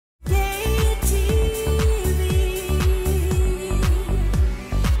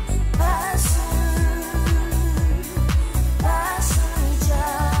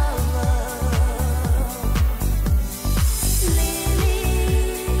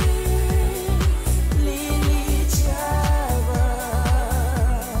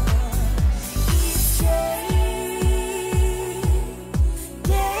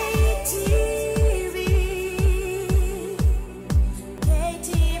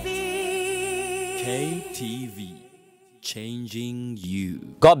KTV, changing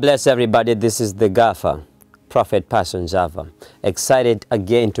you. God bless everybody. This is the Gaffer, Prophet Passion Java. Excited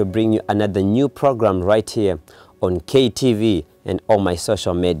again to bring you another new program right here on KTV and on my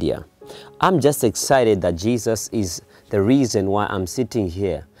social media. I'm just excited that Jesus is the reason why I'm sitting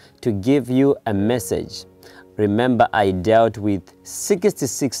here to give you a message. Remember, I dealt with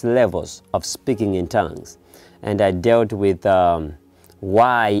 66 levels of speaking in tongues, and I dealt with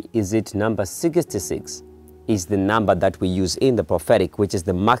why is it number 66 is the number that we use in the prophetic, which is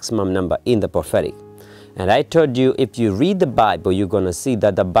the maximum number in the prophetic. And I told you, if you read the Bible, you're going to see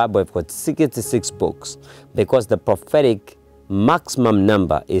that the Bible has got 66 books, because the prophetic maximum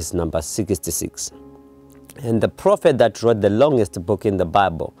number is number 66. And the prophet that wrote the longest book in the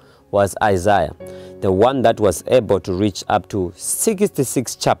Bible was Isaiah, the one that was able to reach up to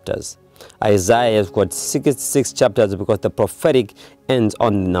 66 chapters. Isaiah has got 66 chapters because the prophetic ends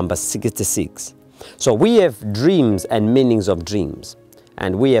on number 66. So we have dreams and meanings of dreams,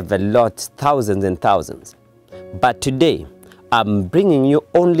 and we have a lot, thousands and thousands. But today, I'm bringing you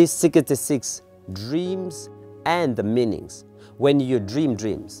only 66 dreams and the meanings. When you dream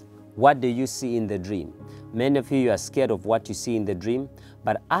dreams, what do you see in the dream? Many of you are scared of what you see in the dream,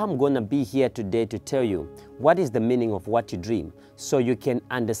 but I'm going to be here today to tell you what is the meaning of what you dream, so you can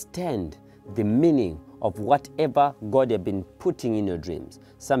understand the meaning of whatever God has been putting in your dreams.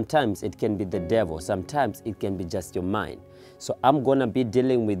 Sometimes it can be the devil, sometimes it can be just your mind. So I'm going to be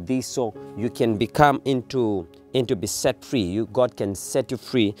dealing with this so you can become into be set free. God can set you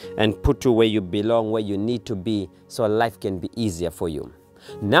free and put you where you belong, where you need to be, so life can be easier for you.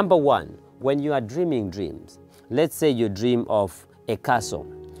 Number one, when you are dreaming dreams, let's say you dream of a castle.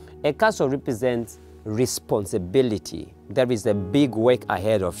 A castle represents responsibility. There is a big work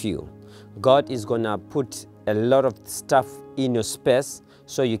ahead of you. God is going to put a lot of stuff in your space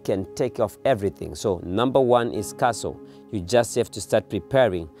so you can take off everything. So number one is castle. You just have to start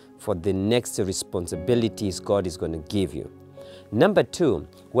preparing for the next responsibilities God is going to give you. Number two,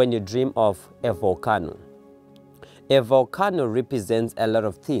 when you dream of a volcano. A volcano represents a lot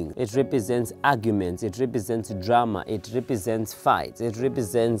of things. It represents arguments, it represents drama, it represents fights, it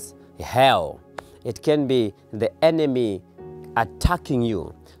represents hell. It can be the enemy attacking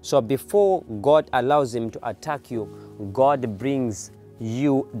you. So before God allows him to attack you, God brings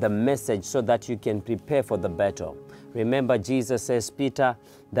you the message so that you can prepare for the battle. Remember, Jesus says, Peter,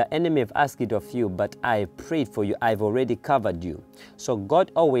 the enemy have asked it of you, but I prayed for you. I've already covered you. So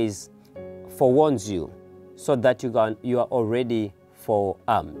God always forewarns you so that you are already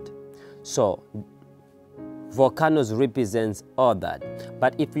forearmed. So volcanoes represents all that.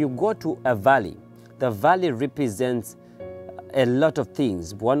 But if you go to a valley, the valley represents a lot of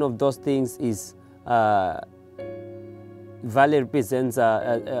things. One of those things is valley represents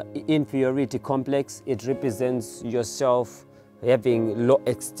inferiority complex. It represents yourself having low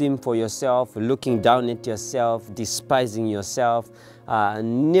esteem for yourself, looking down at yourself, despising yourself,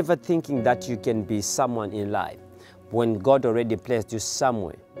 never thinking that you can be someone in life when God already placed you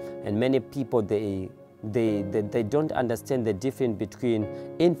somewhere. And many people, they don't understand the difference between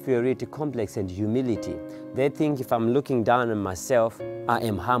inferiority complex and humility. They think if I'm looking down on myself, I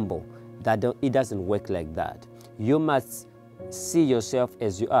am humble. It doesn't work like that. You must see yourself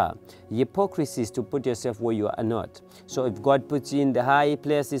as you are. Hypocrisy is to put yourself where you are not. So if God puts you in the high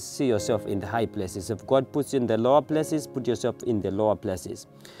places, see yourself in the high places. If God puts you in the lower places, put yourself in the lower places.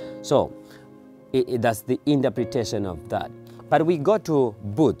 So that's the interpretation of that. But we go to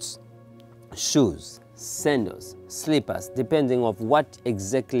boots, shoes, sandals, slippers, depending on what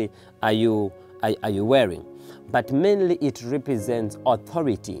exactly are you wearing. But mainly it represents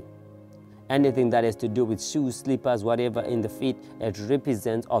authority. Anything that has to do with shoes, slippers, whatever in the feet, it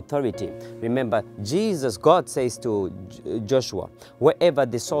represents authority. Remember, God says to Joshua, wherever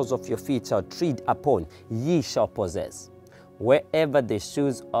the soles of your feet shall tread upon, ye shall possess. Wherever the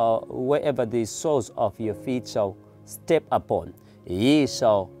soles of your feet shall step upon, ye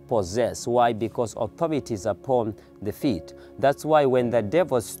shall possess. Why? Because authority is upon the feet. That's why when the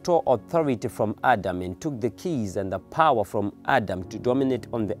devil stole authority from Adam and took the keys and the power from Adam to dominate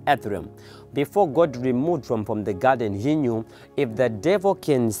on the earth realm, before God removed from the garden, he knew if the devil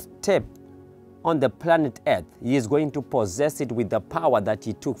can step on the planet earth, he is going to possess it with the power that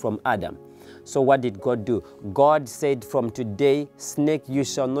he took from Adam. So what did God do? God said, from today, snake, you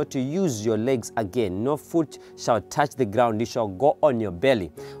shall not use your legs again. No foot shall touch the ground. You shall go on your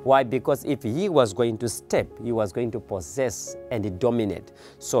belly. Why? Because if he was going to step, he was going to possess and dominate.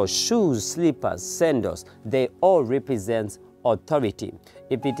 So shoes, slippers, sandals, they all represent authority.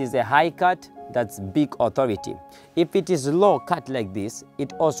 If it is a high cut, that's big authority. If it is low cut like this,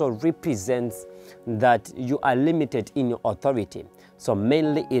 it also represents that you are limited in your authority. So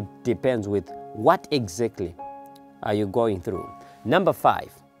mainly it depends with what exactly are you going through. Number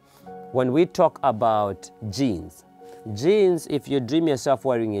 5, when we talk about jeans. Jeans, if you dream yourself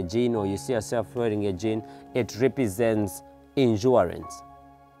wearing a jean or you see yourself wearing a jean, it represents endurance.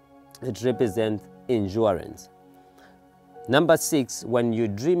 It represents endurance. Number 6, when you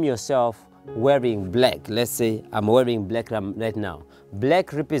dream yourself wearing black, let's say I'm wearing black right now.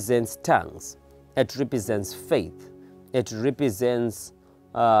 Black represents tongues. It represents faith. It represents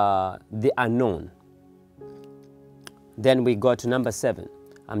the unknown. Then we go to number 7.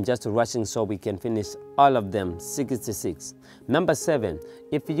 I'm just rushing so we can finish all of them, 66. Number 7,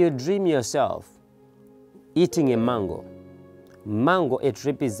 if you dream yourself eating a mango, mango, it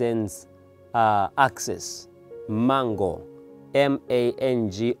represents access. Mango,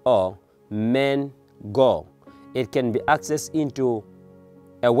 M-A-N-G-O, men go. It can be access into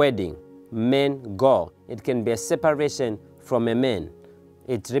a wedding, men go. It can be a separation from a man.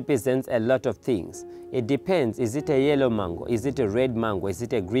 It represents a lot of things. It depends, is it a yellow mango? Is it a red mango? Is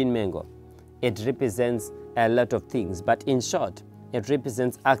it a green mango? It represents a lot of things, but in short, it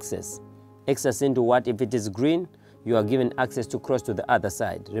represents access. Access into what? If it is green, you are given access to cross to the other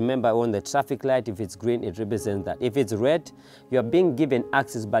side. Remember, on the traffic light, if it's green, it represents that. If it's red, you are being given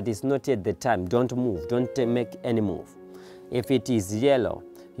access, but it's not yet the time. Don't move. Don't make any move. If it is yellow,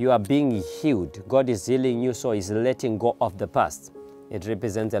 you are being healed. God is healing you, so he's letting go of the past. It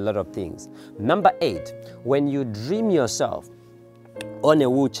represents a lot of things. Number 8, when you dream yourself on a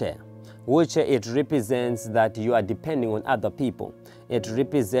wheelchair, it represents that you are depending on other people. It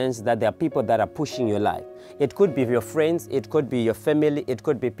represents that there are people that are pushing your life. It could be your friends, it could be your family, it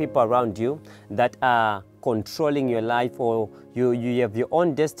could be people around you that are controlling your life, or you have your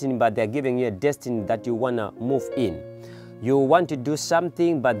own destiny, but they're giving you a destiny that you want to move in. You want to do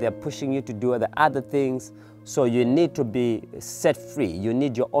something, but they're pushing you to do the other things. So you need to be set free. You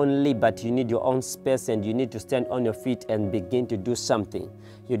need your own liberty, you need your own space, and you need to stand on your feet and begin to do something.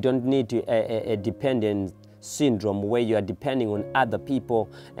 You don't need a dependent syndrome where you are depending on other people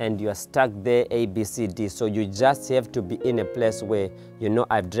and you are stuck there, A, B, C, D. So you just have to be in a place where, you know,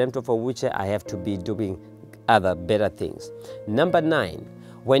 I've dreamt of a wheelchair, I have to be doing other better things. Number 9,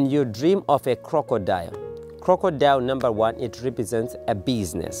 when you dream of a crocodile, number 1, it represents a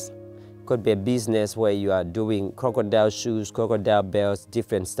business. Could be a business where you are doing crocodile shoes, crocodile belts,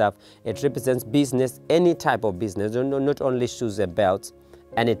 different stuff. It represents business, any type of business, not only shoes and belts,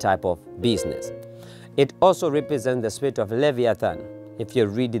 any type of business. It also represents the spirit of Leviathan. If you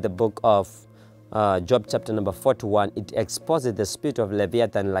read the book of Job chapter number 41, it exposes the spirit of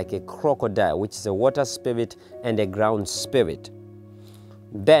Leviathan like a crocodile, which is a water spirit and a ground spirit.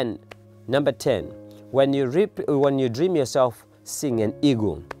 Then, number 10, when you dream yourself seeing an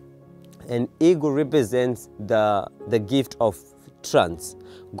eagle represents the gift of trance.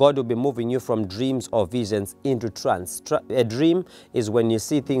 God will be moving you from dreams or visions into trance. A dream is when you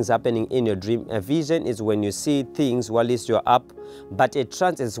see things happening in your dream. A vision is when you see things while you're up. But a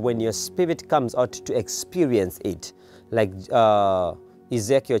trance is when your spirit comes out to experience it. Like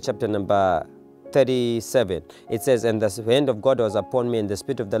Ezekiel chapter number 37, it says, and the hand of God was upon me, and the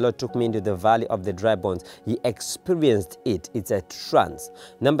Spirit of the Lord took me into the valley of the dry bones. He experienced it. It's a trance.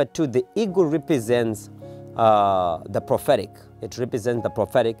 Number 2, the eagle represents the prophetic. It represents the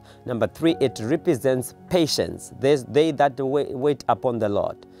prophetic. Number 3, it represents patience. They that wait upon the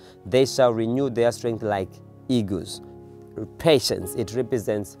Lord, they shall renew their strength like eagles. Patience, it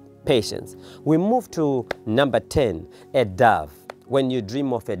represents patience. We move to number 10, a dove. When you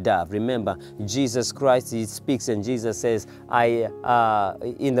dream of a dove, remember Jesus Christ, he speaks and Jesus says,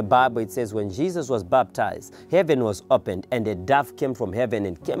 in the Bible it says when Jesus was baptized, heaven was opened and a dove came from heaven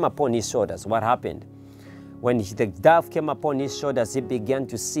and came upon his shoulders. What happened? When the dove came upon his shoulders, he began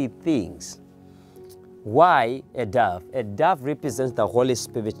to see things. Why a dove? A dove represents the Holy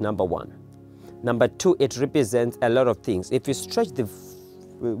Spirit, number 1. Number 2, it represents a lot of things. If you stretch the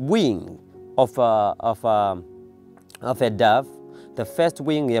wing of a dove, the first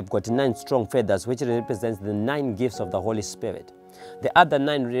wing, you have got 9 strong feathers, which represents the 9 gifts of the Holy Spirit. The other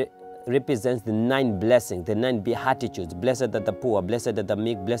 9 represents the 9 blessings, the 9 beatitudes. Blessed are the poor, blessed are the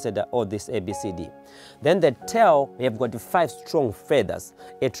meek, blessed are all this ABCD. Then the tail, we have got 5 strong feathers.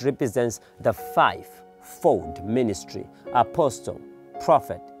 It represents the 5-fold ministry: apostle,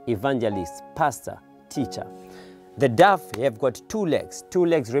 prophet, evangelist, pastor, teacher. The dove, you have got 2 legs. 2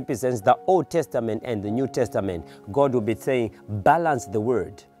 legs represents the Old Testament and the New Testament. God will be saying, balance the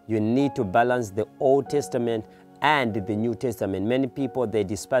word. You need to balance the Old Testament and the New Testament. Many people, they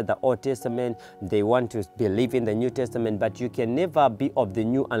despise the Old Testament. They want to believe in the New Testament, but you can never be of the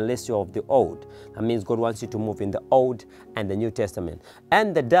new unless you're of the old. That means God wants you to move in the Old and the New Testament.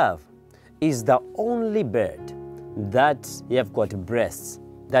 And the dove is the only bird that have got breasts,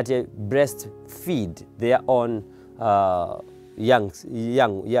 that breastfeed their own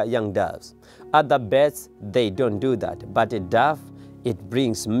young doves. Other birds, they don't do that. But a dove, it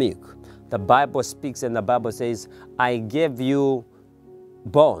brings milk. The Bible speaks and the Bible says, I gave you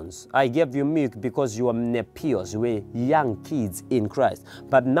bones. I gave you milk because you are nepios, you were young kids in Christ.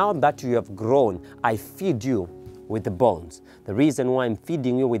 But now that you have grown, I feed you with the bones. The reason why I'm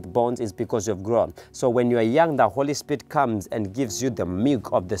feeding you with bones is because you've grown. So when you are young, the Holy Spirit comes and gives you the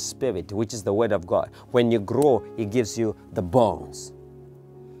milk of the Spirit, which is the Word of God. When you grow, He gives you the bones.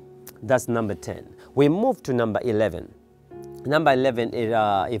 That's number 10. We move to number 11. Number 11,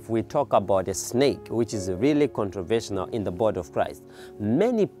 if we talk about a snake, which is really controversial in the body of Christ.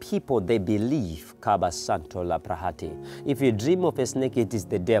 Many people, they believe, Kaba Santo La Prahati. If you dream of a snake, it is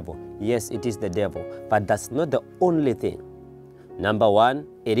the devil. Yes, it is the devil, but that's not the only thing. Number 1,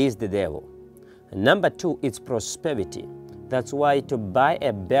 it is the devil. Number 2, it's prosperity. That's why to buy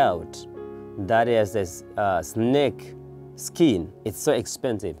a belt that has a snake skin, it's so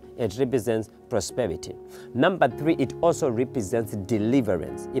expensive. It represents prosperity. Number 3, it also represents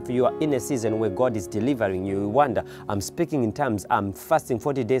deliverance. If you are in a season where God is delivering you, you wonder, I'm speaking in tongues, I'm fasting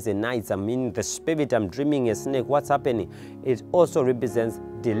 40 days and nights, I'm in the spirit, I'm dreaming a snake, what's happening? It also represents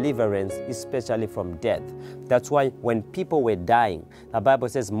deliverance, especially from death. That's why when people were dying, the Bible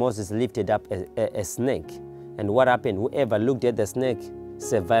says Moses lifted up a snake. And what happened? Whoever looked at the snake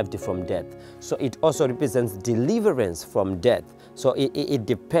survived from death. So it also represents deliverance from death. So it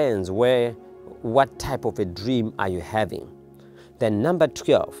depends what type of a dream are you having. Then number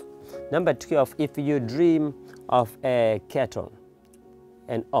 12. Number 12, if you dream of a cattle,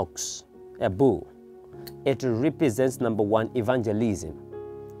 an ox, a bull, it represents, number 1, evangelism.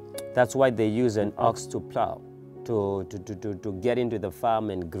 That's why they use an ox to plow, to get into the farm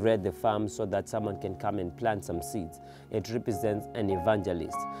and grade the farm so that someone can come and plant some seeds. It represents an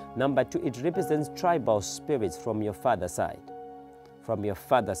evangelist. Number 2, it represents tribal spirits from your father's side. From your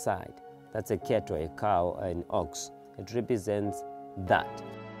father's side. That's a cattle, a cow, an ox. It represents that.